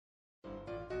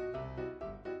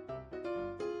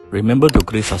Remember to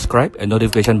click subscribe and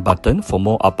notification button for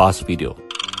more Appa's video.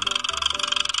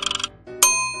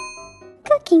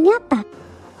 Cooking Appa.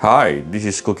 Hi, this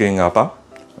is Cooking Appa.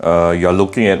 You're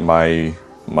looking at my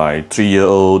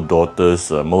 3-year-old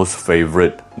daughter's most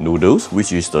favorite noodles,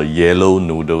 which is the yellow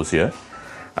noodles here.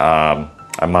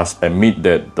 I must admit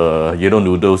that the yellow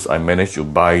noodles I managed to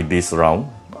buy this round.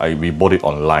 We bought it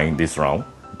online this round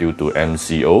due to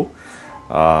MCO.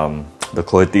 The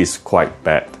quality is quite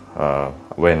bad.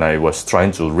 When I was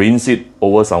trying to rinse it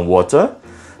over some water,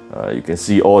 you can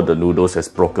see all the noodles has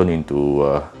broken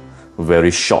into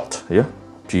very short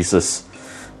pieces.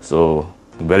 So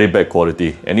very bad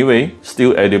quality. Anyway,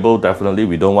 still edible, definitely.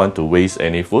 We don't want to waste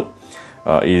any food.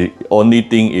 Only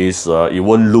thing is it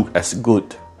won't look as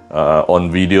good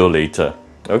on video later.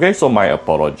 Okay, so my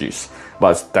apologies,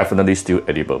 but it's definitely still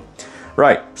edible.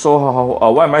 Right, so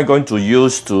what am I going to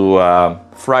use to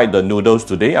fry the noodles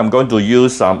today? I'm going to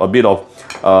use a bit of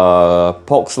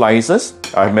pork slices.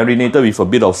 I've marinated with a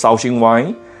bit of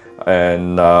chowmein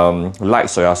and light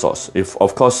soya sauce.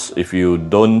 Of course, if you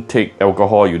don't take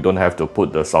alcohol, you don't have to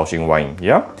put the chowmein.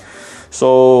 Yeah.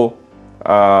 So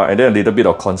and then a little bit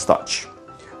of cornstarch.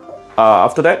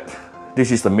 After that,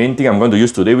 this is the main thing I'm going to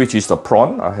use today, which is the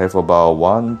prawn. I have about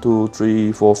 5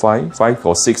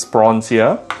 or 6 prawns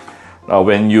here. Now,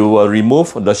 when you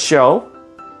remove the shell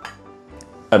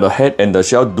and the head and the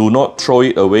shell, do not throw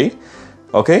it away.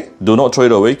 Okay, do not throw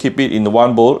it away. Keep it in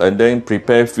one bowl and then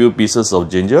prepare a few pieces of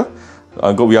ginger.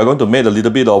 We are going to make a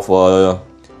little bit of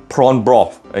prawn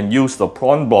broth and use the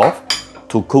prawn broth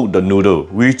to cook the noodle,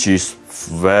 which is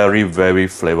very, very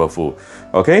flavorful.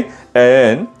 Okay,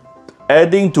 and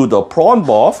adding to the prawn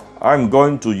broth, I'm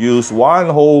going to use one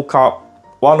whole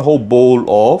bowl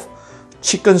of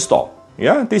chicken stock.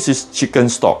 Yeah, this is chicken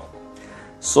stock.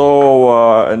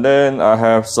 So and then I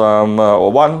have some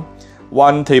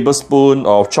 1 tablespoon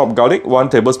of chopped garlic, 1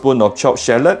 tablespoon of chopped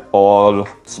shallot or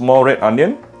small red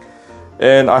onion,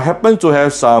 and I happen to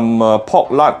have some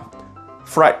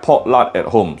fried pork lard at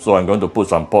home, so I'm going to put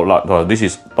some pork lard. This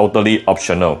is totally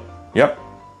optional. Yep.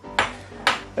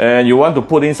 And you want to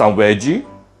put in some veggie.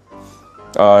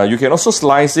 You can also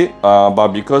slice it, but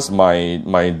because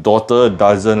my daughter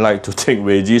doesn't like to take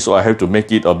veggie, so I have to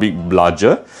make it a bit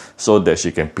larger so that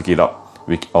she can pick it up.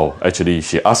 Actually,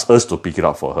 she asked us to pick it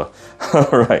up for her.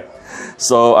 Alright,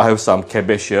 so I have some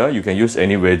cabbage here. You can use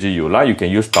any veggie you like. You can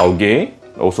use tauge,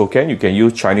 also can. You can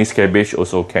use Chinese cabbage,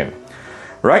 also can.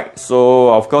 Right,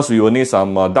 so of course we will need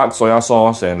some dark soya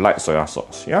sauce and light soya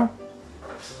sauce. Yeah.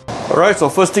 Alright, so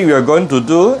first thing we are going to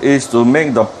do is to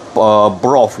make the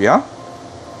broth. Yeah.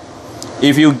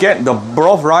 If you get the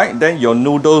broth right, then your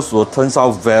noodles will turn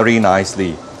out very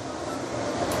nicely.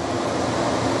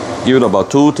 Give it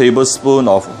about 2 tablespoons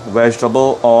of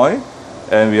vegetable oil,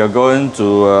 and we are going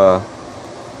to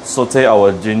saute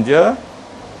our ginger.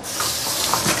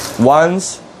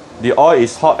 Once the oil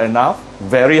is hot enough,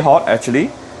 very hot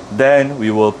actually, then we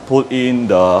will put in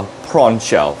the prawn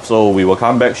shell. So we will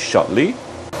come back shortly.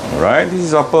 Alright, this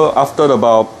is after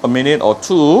about a minute or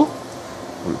 2.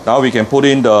 Now we can put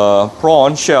in the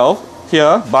prawn shell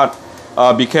here, but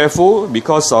be careful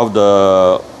because of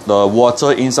the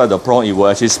water inside the prawn, it will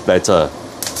actually splatter.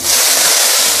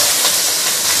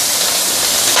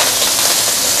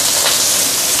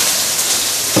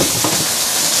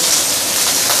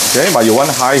 Okay, but you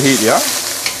want high heat, yeah?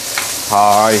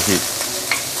 High heat.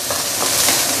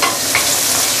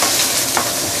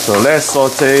 So let's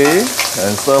saute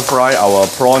and stir fry our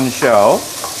prawn shell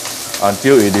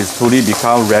until it is fully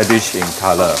become reddish in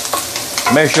color.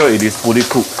 Make sure it is fully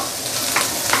cooked.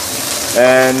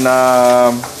 And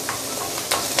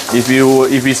if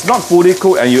it's not fully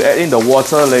cooked and you add in the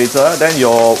water later, then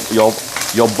your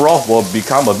broth will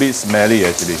become a bit smelly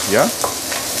actually. Yeah.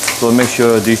 So make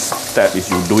sure this step is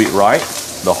you do it right.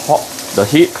 The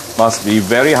heat must be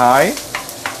very high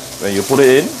when you put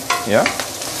it in. Yeah.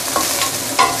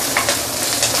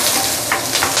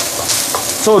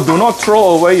 So do not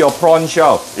throw away your prawn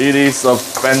shell. It is a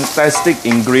fantastic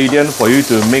ingredient for you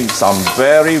to make some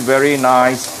very, very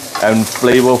nice and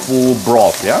flavorful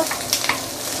broth. Yeah.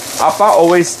 Appa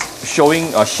always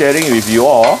sharing with you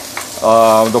all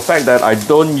the fact that I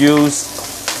don't use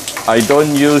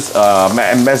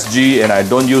MSG and I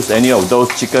don't use any of those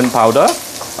chicken powder.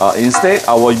 Instead,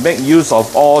 I will make use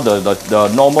of all the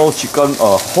normal chicken,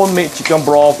 homemade chicken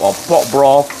broth or pork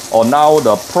broth, or now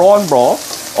the prawn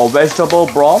broth or vegetable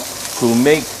broth to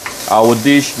make our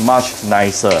dish much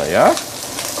nicer. Yeah.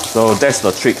 So that's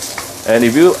the trick. And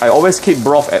I always keep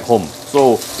broth at home,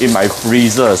 so in my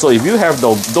freezer. So if you have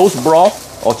those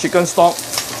broth or chicken stock,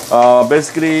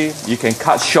 basically you can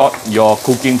cut short your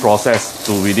cooking process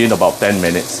to within about 10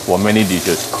 minutes for many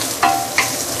dishes.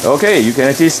 Okay, you can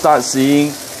actually start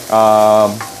seeing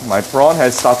my prawn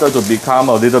has started to become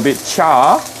a little bit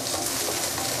char.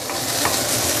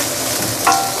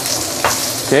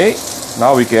 Okay,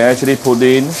 now we can actually put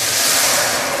in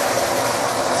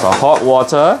some hot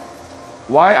water.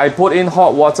 Why I put in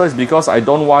hot water is because I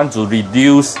don't want to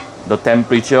reduce the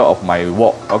temperature of my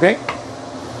wok. Okay.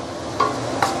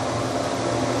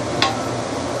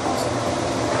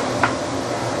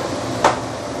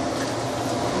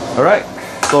 All right.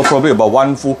 So probably about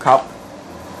one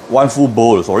full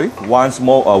bowl. Sorry, one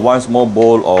small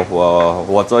bowl of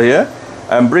water here,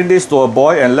 and bring this to a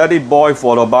boil and let it boil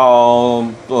for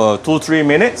about 2-3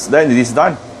 minutes. Then it is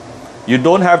done. You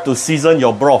don't have to season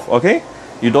your broth. Okay.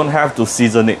 You don't have to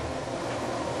season it.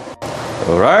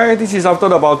 Alright, this is after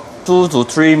about 2 to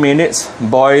 3 minutes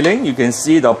boiling. You can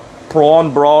see the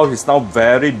prawn broth is now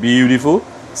very beautiful.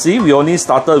 See, we only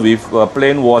started with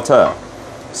plain water.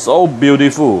 So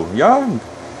beautiful, yeah.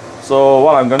 So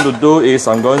what I'm going to do is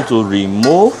I'm going to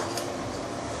remove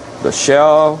the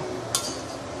shell.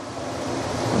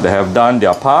 They have done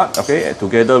their part, okay,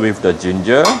 together with the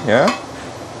ginger, yeah.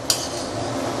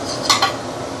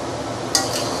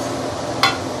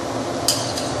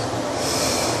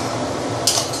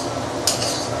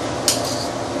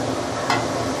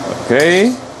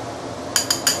 Okay,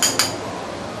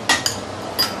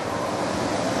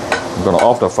 I'm gonna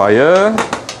off the fire.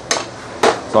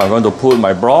 So I'm going to put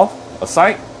my broth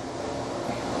aside.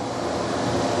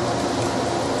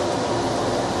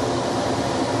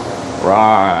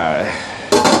 Right.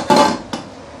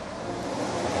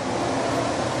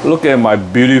 Look at my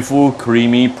beautiful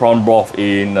creamy prawn broth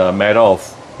in a matter of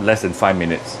less than 5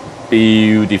 minutes.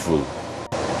 Beautiful.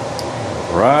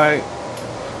 Right.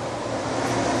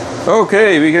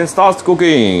 Okay, we can start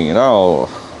cooking now.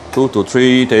 2 to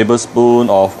 3 tablespoons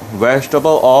of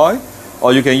vegetable oil,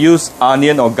 or you can use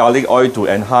onion or garlic oil to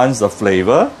enhance the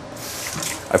flavor.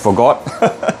 I forgot.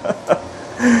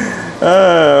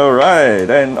 Alright,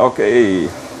 then okay.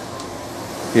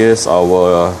 Here's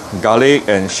our garlic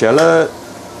and shallot.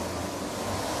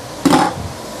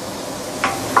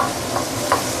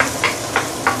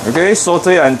 Okay,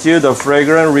 saute until the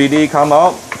fragrance really come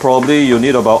out. Probably you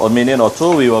need about a minute or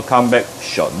two. We will come back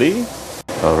shortly.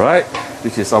 Alright,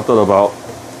 this is after about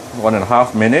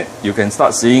 1.5 minutes. You can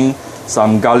start seeing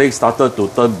some garlic started to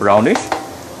turn brownish.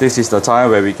 This is the time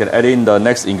where we can add in the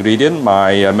next ingredient,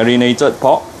 my marinated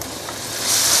pork.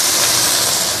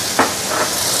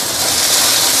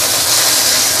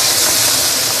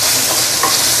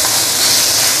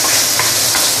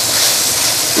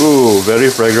 Ooh, very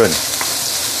fragrant.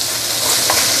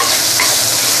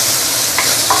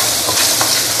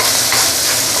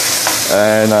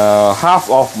 And half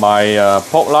of my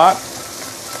pork lard.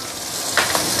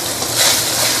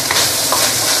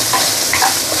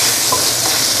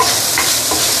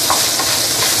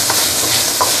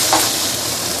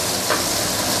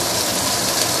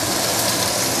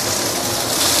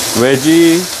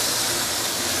 Veggie.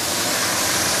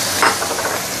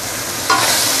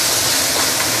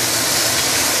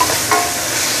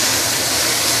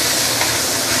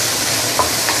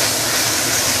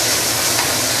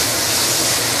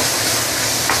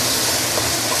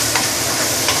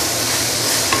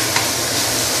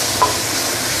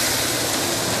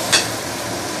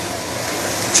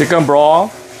 Chicken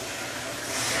broth,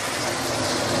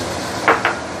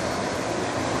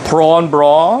 prawn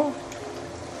broth.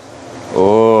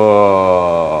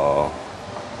 Oh,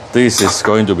 this is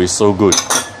going to be so good.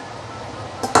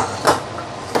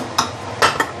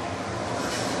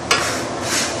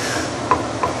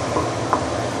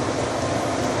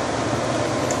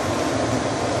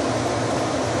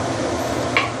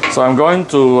 So I'm going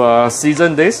to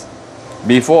season this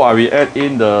before I will add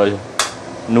in the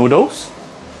noodles.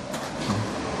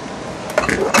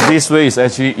 This way is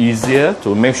actually easier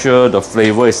to make sure the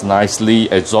flavor is nicely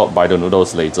absorbed by the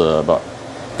noodles later. But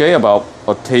okay, about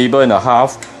a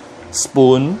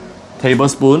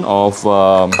tablespoon of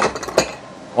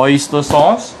oyster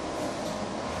sauce.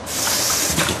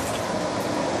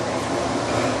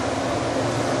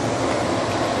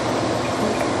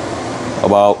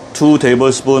 About 2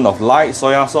 tablespoons of light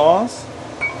soya sauce.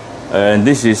 And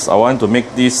this is, I want to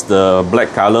make this the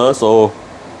black color, so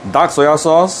dark soya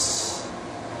sauce.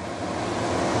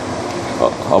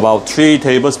 About 3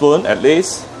 tablespoons at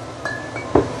least.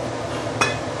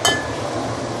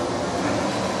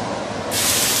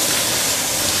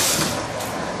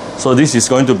 So this is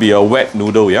going to be a wet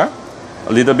noodle, yeah?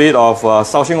 A little bit of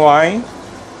Shaoxing wine.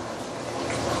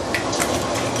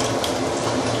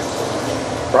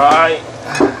 Right.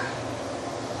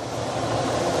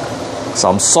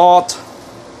 some salt,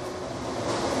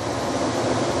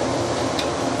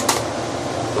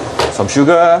 some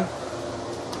sugar.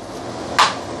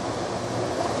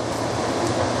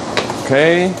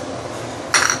 Okay.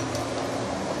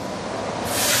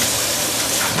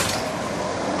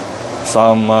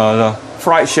 Some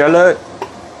fried shallot.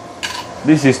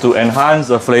 This is to enhance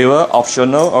the flavor,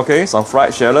 optional. Okay, some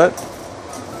fried shallot.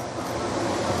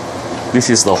 This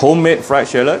is the homemade fried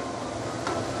shallot.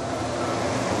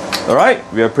 Alright,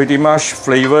 we have pretty much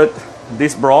flavored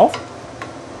this broth.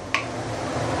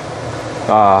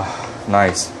 Ah,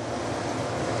 nice.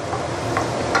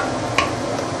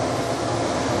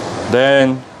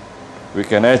 Then we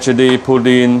can actually put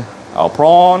in our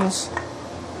prawns.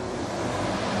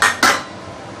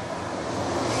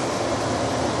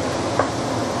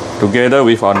 Together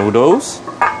with our noodles.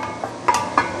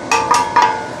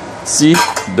 See,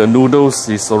 the noodles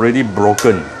is already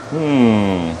broken.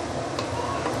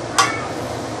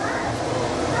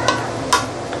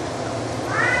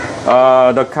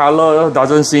 The color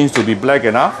doesn't seem to be black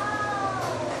enough.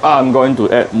 I'm going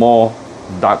to add more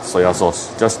dark soya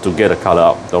sauce just to get the color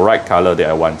out, the right color that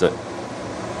I wanted.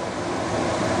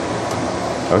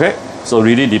 Okay, so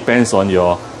really depends on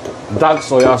your dark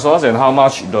soya sauce and how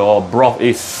much the broth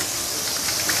is.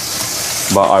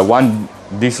 But I want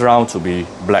this round to be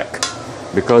black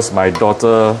because my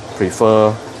daughter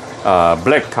prefer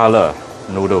black color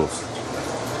noodles.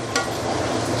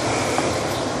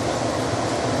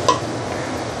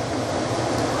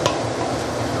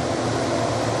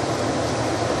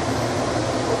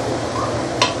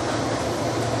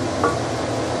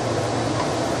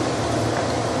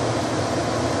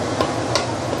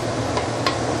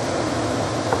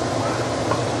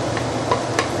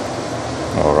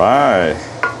 Alright.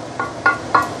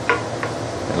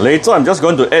 Later I'm just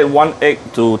going to add 1 egg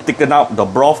to thicken up the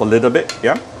broth a little bit.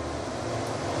 Yeah.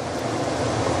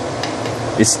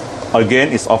 It's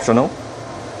optional.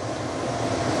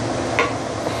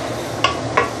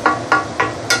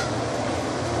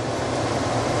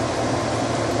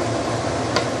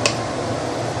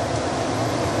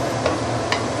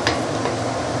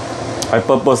 I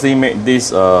purposely made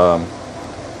this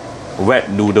wet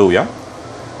noodle, yeah.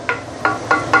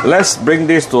 Let's bring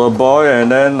this to a boil,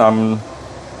 and then I'm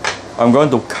going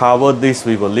to cover this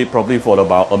with a lid probably for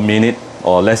about a minute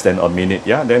or less than a minute,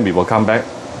 yeah. Then we will come back.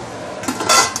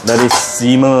 Let it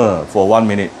simmer for 1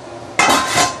 minute.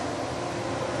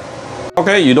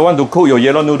 Okay, you don't want to cook your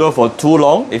yellow noodle for too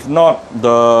long. If not,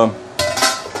 the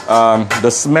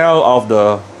smell of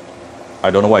the, I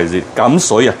don't know what is it, 鹹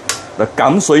水啊. The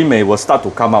鹹水味 will start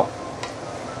to come out.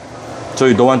 So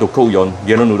you don't want to cook your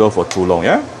yellow noodle for too long,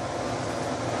 yeah?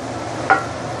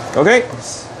 Okay,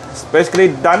 it's basically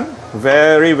done.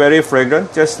 Very, very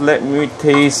fragrant. Just let me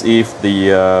taste if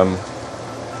the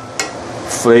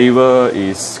flavor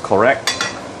is correct.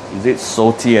 Is it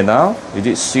salty enough? Is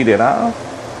it sweet enough?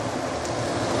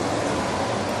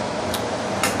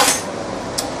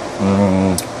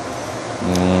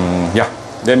 Yeah,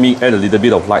 let me add a little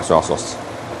bit of light soy sauce.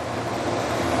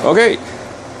 Okay.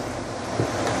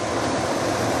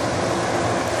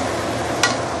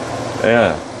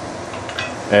 Yeah.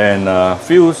 And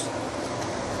few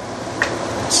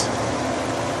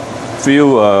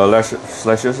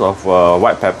slashes of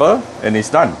white pepper, and it's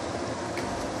done.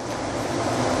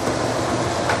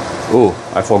 Oh,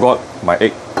 I forgot my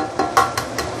egg.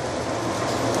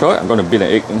 So I'm going to beat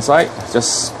an egg inside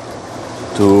just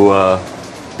to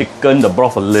thicken the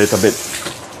broth a little bit.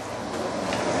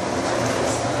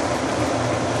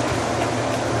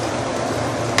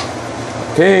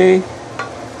 Okay.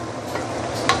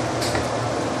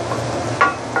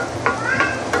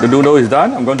 The noodle is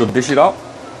done. I'm going to dish it out.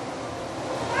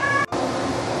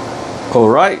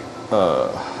 Alright,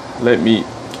 let me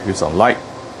use some light.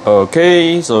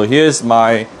 Okay, so here's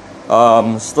my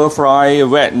stir-fry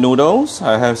wet noodles.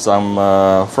 I have some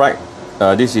fried,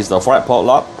 this is the fried pork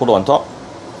lard, put on top.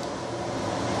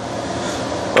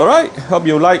 Alright, hope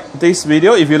you like this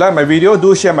video. If you like my video,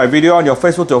 do share my video on your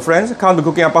Facebook to your friends. Come to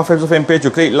Cooking Appa Facebook fan page to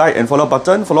click like and follow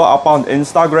button. Follow Appa on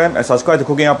Instagram and subscribe to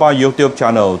Cooking Appa YouTube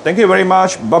channel. Thank you very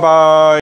much. Bye bye.